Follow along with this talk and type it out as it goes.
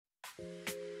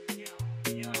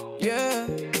Yeah.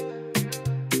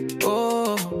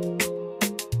 Oh.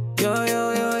 Yo,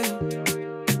 yo, yo, yo.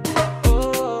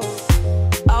 Oh.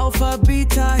 Alpha,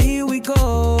 beta, here we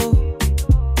go.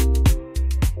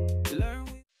 Learn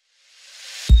with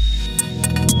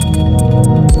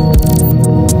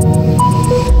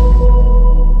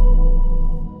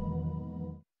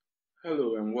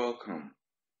Hello and welcome.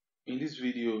 In this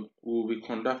video, we will be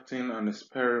conducting an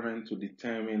experiment to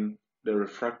determine the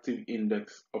refractive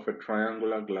index of a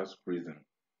triangular glass prism.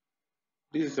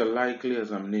 This is a likely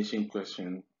examination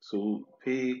question, so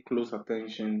pay close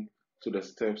attention to the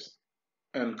steps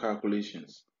and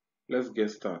calculations. Let's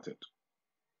get started.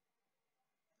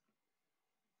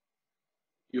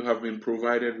 You have been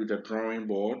provided with a drawing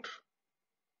board,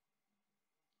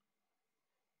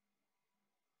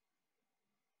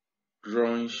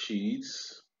 drawing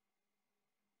sheets,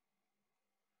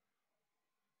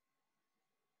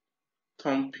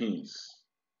 thumb pins,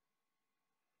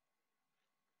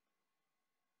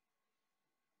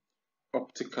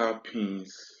 optical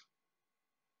pins,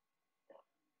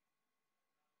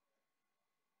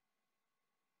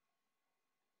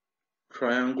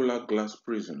 triangular glass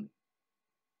prism,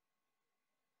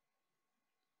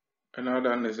 and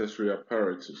other necessary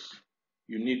apparatus.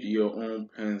 You need your own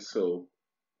pencil,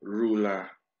 ruler,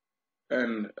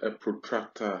 and a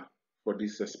protractor for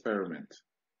this experiment.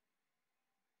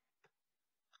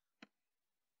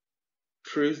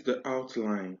 Trace the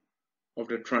outline of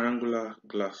the triangular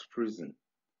glass prism.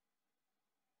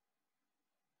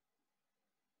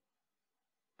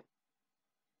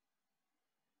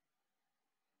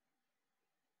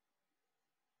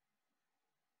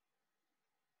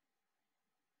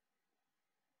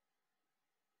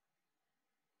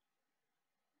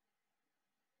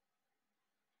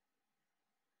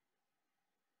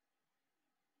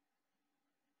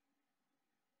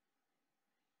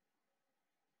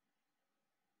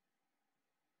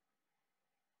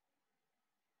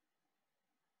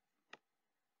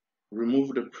 Remove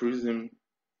the prism.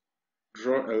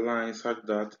 Draw a line such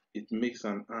that it makes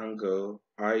an angle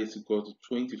I is equal to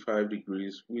 25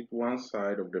 degrees with one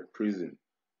side of the prism,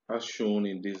 as shown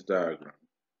in this diagram.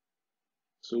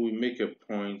 So we make a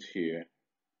point here,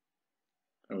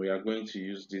 and we are going to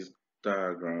use this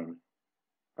diagram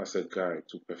as a guide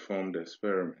to perform the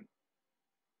experiment.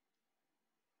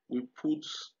 We put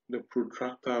the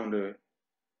protractor on the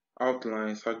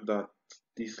outline such that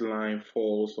this line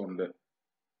falls on the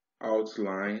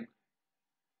outline,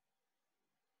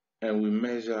 and we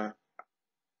measure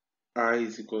I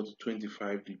is equal to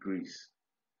 25 degrees.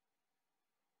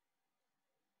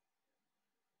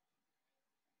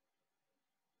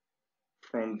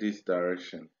 From this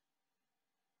direction,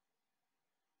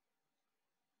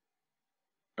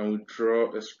 and we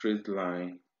draw a straight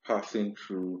line passing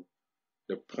through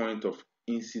the point of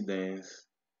incidence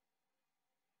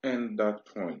and that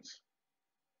point.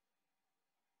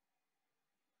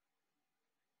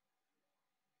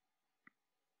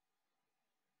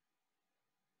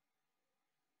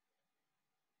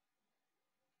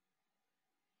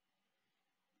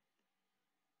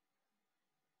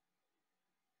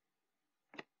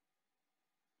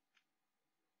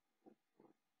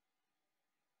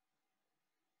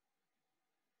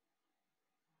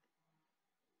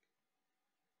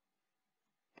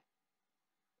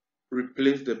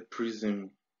 Replace the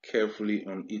prism carefully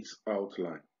on its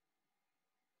outline.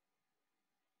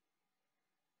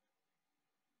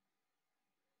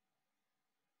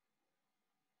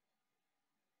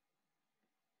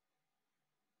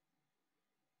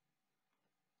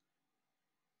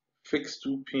 Fix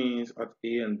two pins at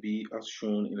A and B as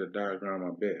shown in the diagram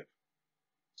above.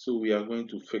 So we are going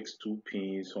to fix two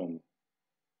pins on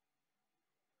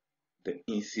the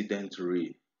incident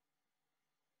ray.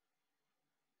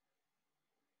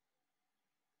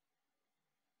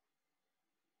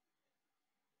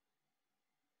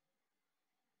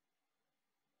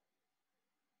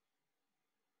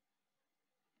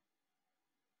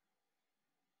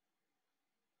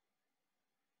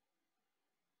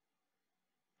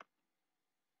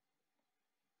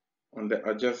 On the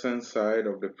adjacent side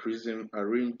of the prism,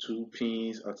 arrange two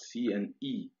pins at C and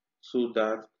E so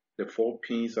that the four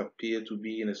pins appear to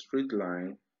be in a straight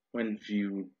line when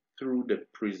viewed through the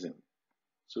prism.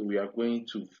 So we are going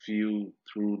to view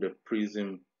through the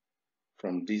prism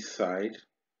from this side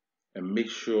and make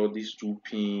sure these two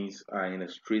pins are in a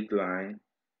straight line,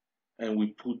 and we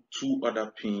put two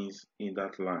other pins in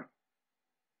that line.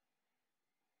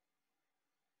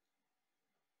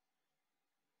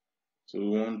 So we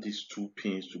want these two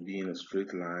pins to be in a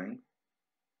straight line.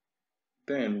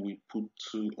 Then we put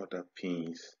two other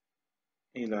pins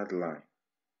in that line.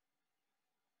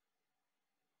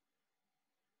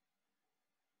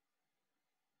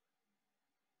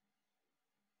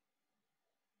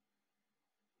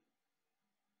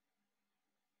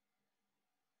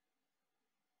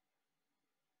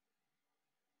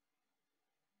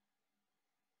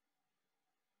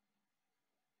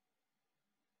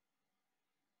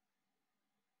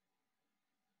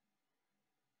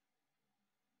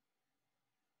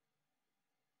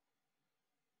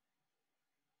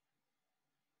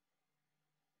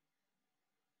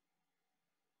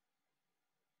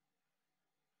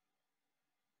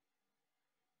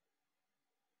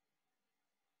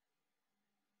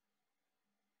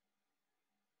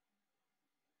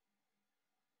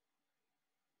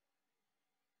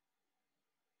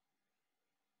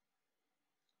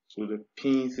 So the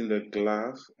pins in the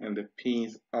glass and the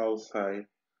pins outside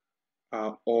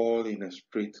are all in a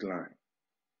straight line.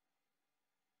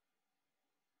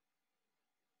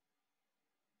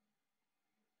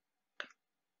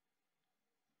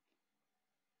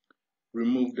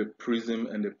 Remove the prism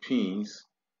and the pins.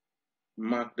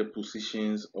 Mark the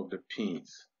positions of the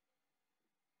pins.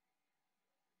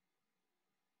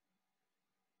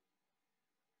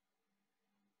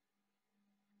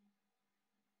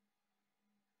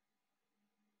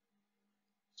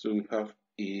 So we have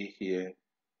A here,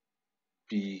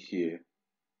 B here,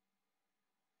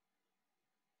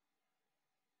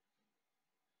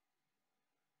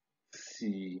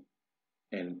 C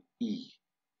and E.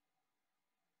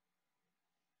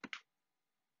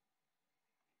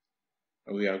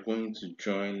 And we are going to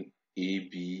join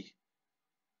AB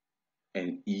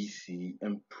and EC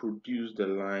and produce the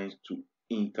lines to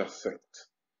intersect.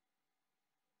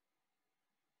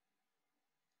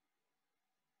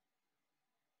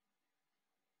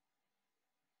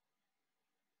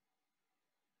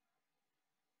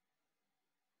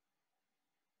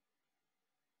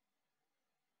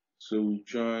 So we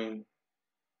join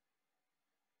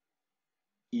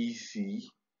EC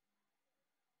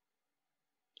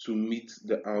to meet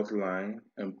the outline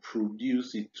and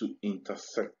produce it to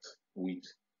intersect with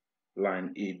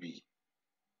line AB.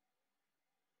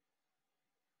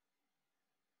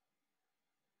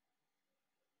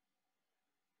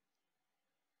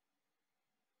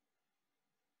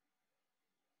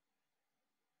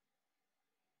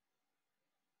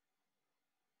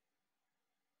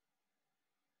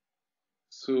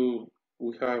 So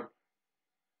we have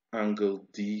angle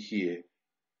D here.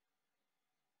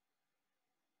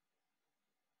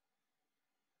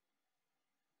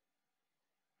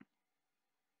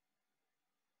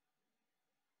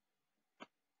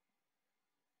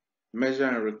 Measure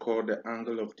and record the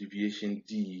angle of deviation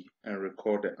D and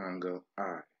record the angle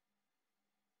I.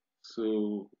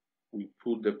 So we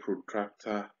put the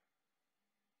protractor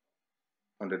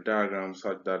on the diagram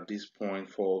such that this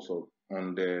point falls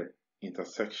on the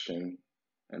intersection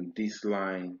and this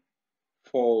line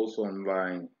falls on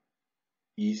line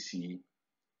EC,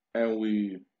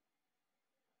 and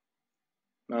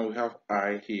now we have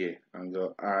I here,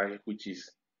 angle I, which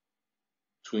is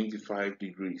 25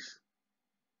 degrees.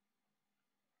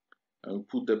 And we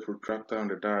put the protractor on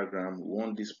the diagram. We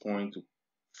want this point to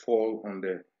fall on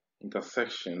the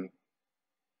intersection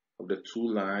of the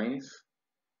two lines,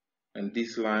 and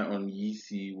this line on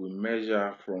EC we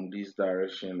measure from this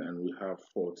direction and we have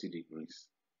 40 degrees.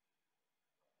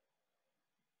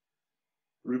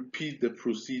 Repeat the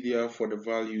procedure for the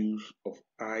values of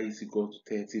I is equal to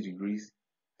 30 degrees,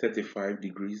 35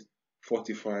 degrees,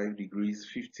 45 degrees,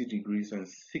 50 degrees, and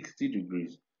 60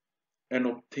 degrees, and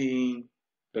obtain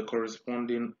the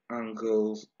corresponding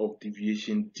angles of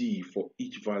deviation D for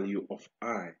each value of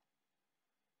I.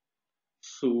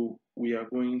 So we are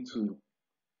going to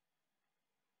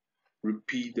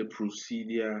repeat the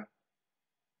procedure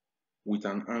with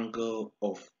an angle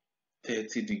of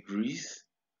 30 degrees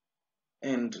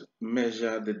and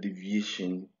measure the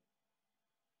deviation.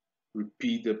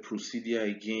 Repeat the procedure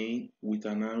again with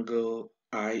an angle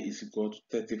I is equal to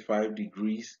 35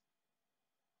 degrees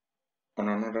on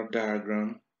another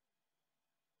diagram.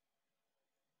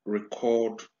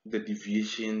 Record the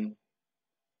deviation.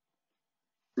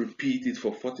 Repeat it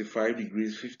for 45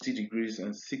 degrees, 50 degrees,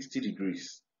 and 60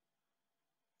 degrees,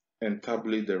 and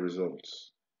tabulate the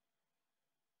results.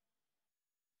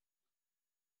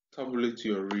 Tabulate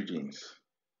your readings.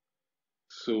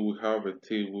 So we have a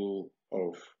table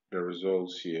of the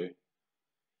results here.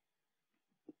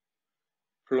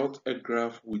 Plot a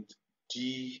graph with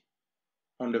D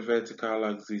on the vertical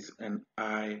axis and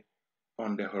I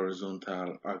on the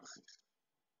horizontal axis.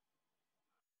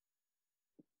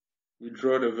 We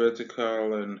draw the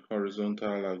vertical and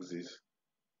horizontal axis.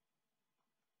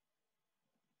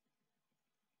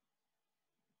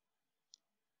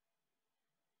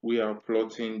 We are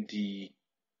plotting D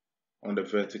on the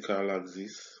vertical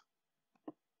axis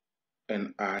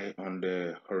and I on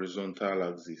the horizontal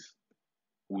axis.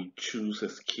 We choose a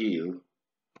scale,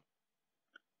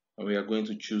 and we are going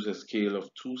to choose a scale of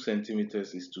 2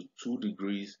 centimeters is to 2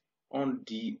 degrees on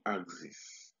D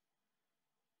axis.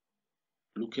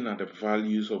 Looking at the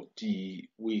values of D,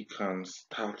 we can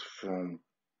start from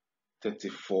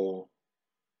 34,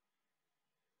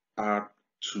 add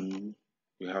 2,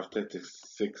 we have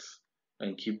 36,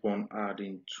 and keep on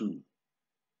adding 2.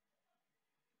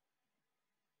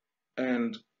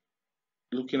 And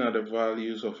looking at the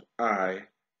values of I,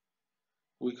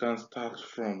 we can start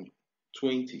from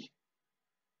 20.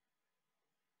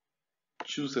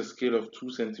 Choose a scale of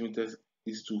 2 centimeters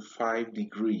is to 5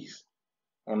 degrees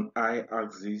on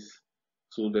I-axis,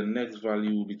 so the next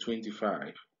value will be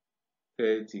 25,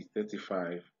 30,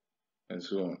 35, and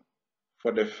so on.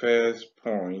 For the first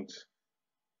point,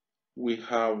 we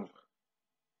have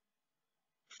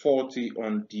 40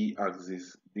 on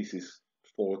D-axis, this is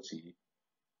 40,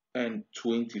 and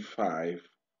 25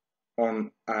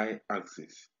 on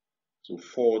I-axis. So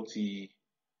 40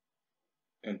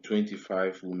 and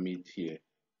 25 will meet here.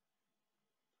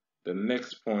 The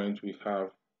next point, we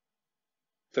have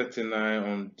 39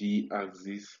 on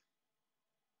D-axis,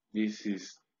 this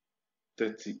is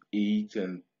 38,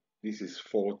 and this is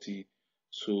 40.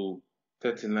 So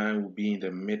 39 will be in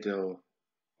the middle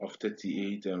of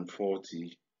 38 and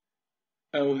 40.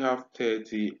 And we have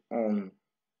 30 on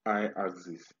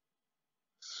I-axis.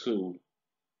 So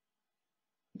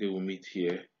they will meet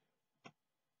here.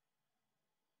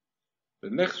 The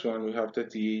next one, we have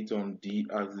 38 on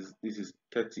D-axis, this is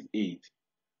 38,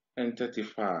 and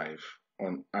 35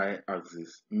 on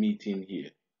I-axis, meeting here.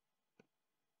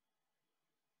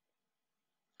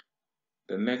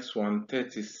 The next one,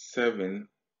 37,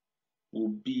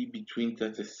 will be between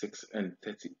 36 and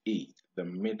 38. The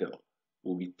middle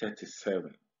will be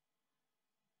 37.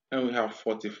 And we have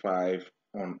 45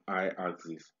 on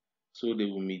I-axis, so they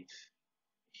will meet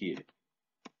here.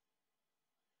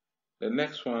 The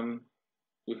next one,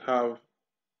 we have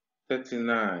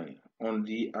 39 on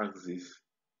D-axis.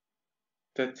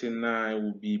 39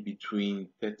 will be between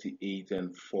 38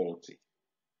 and 40.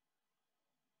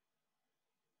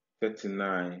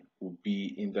 39 will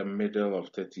be in the middle of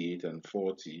 38 and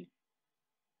 40.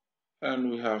 And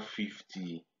we have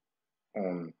 50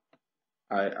 on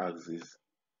I-axis,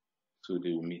 so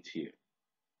they will meet here.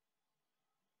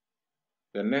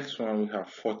 The next one, we have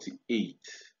 48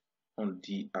 on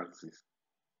D-axis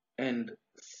and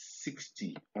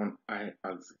 60 on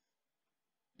I-axis.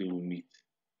 They will meet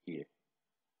here.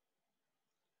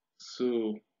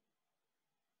 So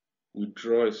we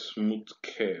draw a smooth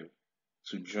curve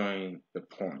to join the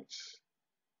points.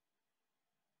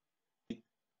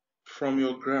 From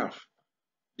your graph,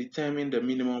 determine the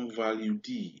minimum value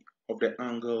D of the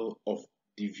angle of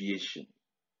deviation.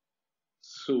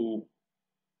 So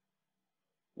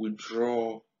we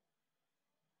draw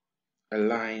a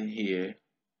line here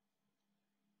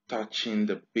touching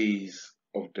the base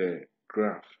of the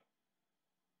graph,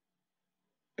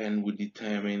 and we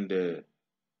determine the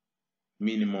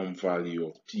minimum value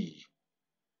of D,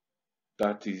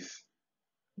 that is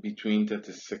between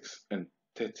 36 and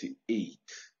 38.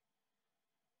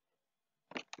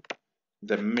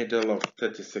 The middle of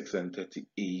 36 and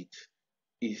 38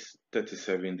 is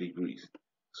 37 degrees.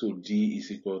 So D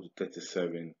is equal to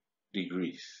 37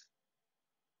 degrees.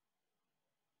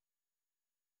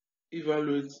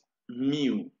 Evaluate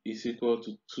mu is equal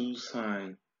to 2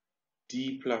 sine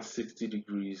D plus 60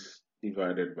 degrees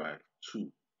divided by 2.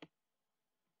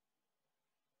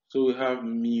 So we have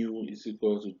mu is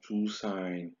equal to 2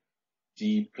 sine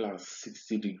D plus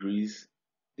 60 degrees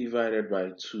divided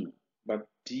by 2. But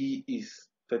D is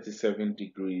 37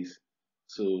 degrees,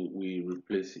 so we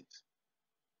replace it.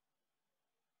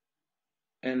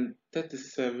 And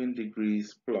 37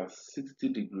 degrees plus 60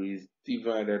 degrees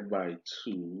divided by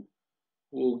 2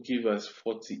 will give us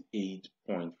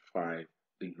 48.5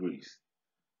 degrees.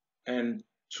 And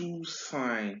 2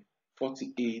 sine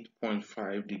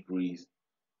 48.5 degrees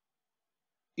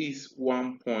is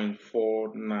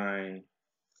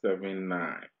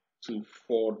 1.4979 to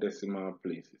 4 decimal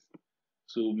places.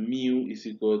 So mu is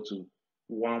equal to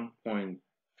 1.50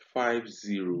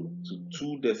 to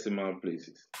 2 decimal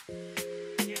places.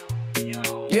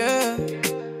 Yeah.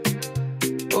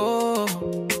 Oh.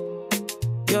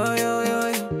 Yo, yo,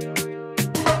 yo.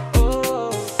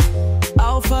 Oh.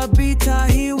 Alpha, beta,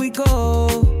 here we go.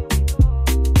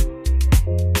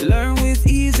 Learn with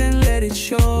ease and let it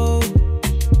show.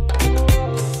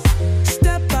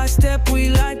 Step by step, we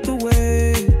light the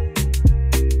way.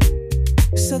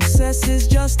 Success is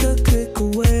just a click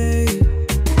away.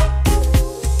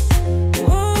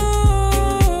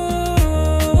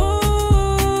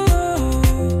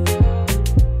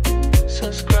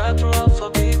 Subscribe to Alpha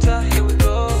Beta, here we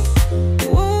go.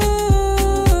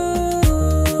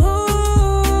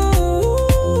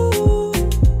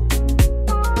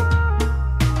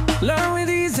 Learn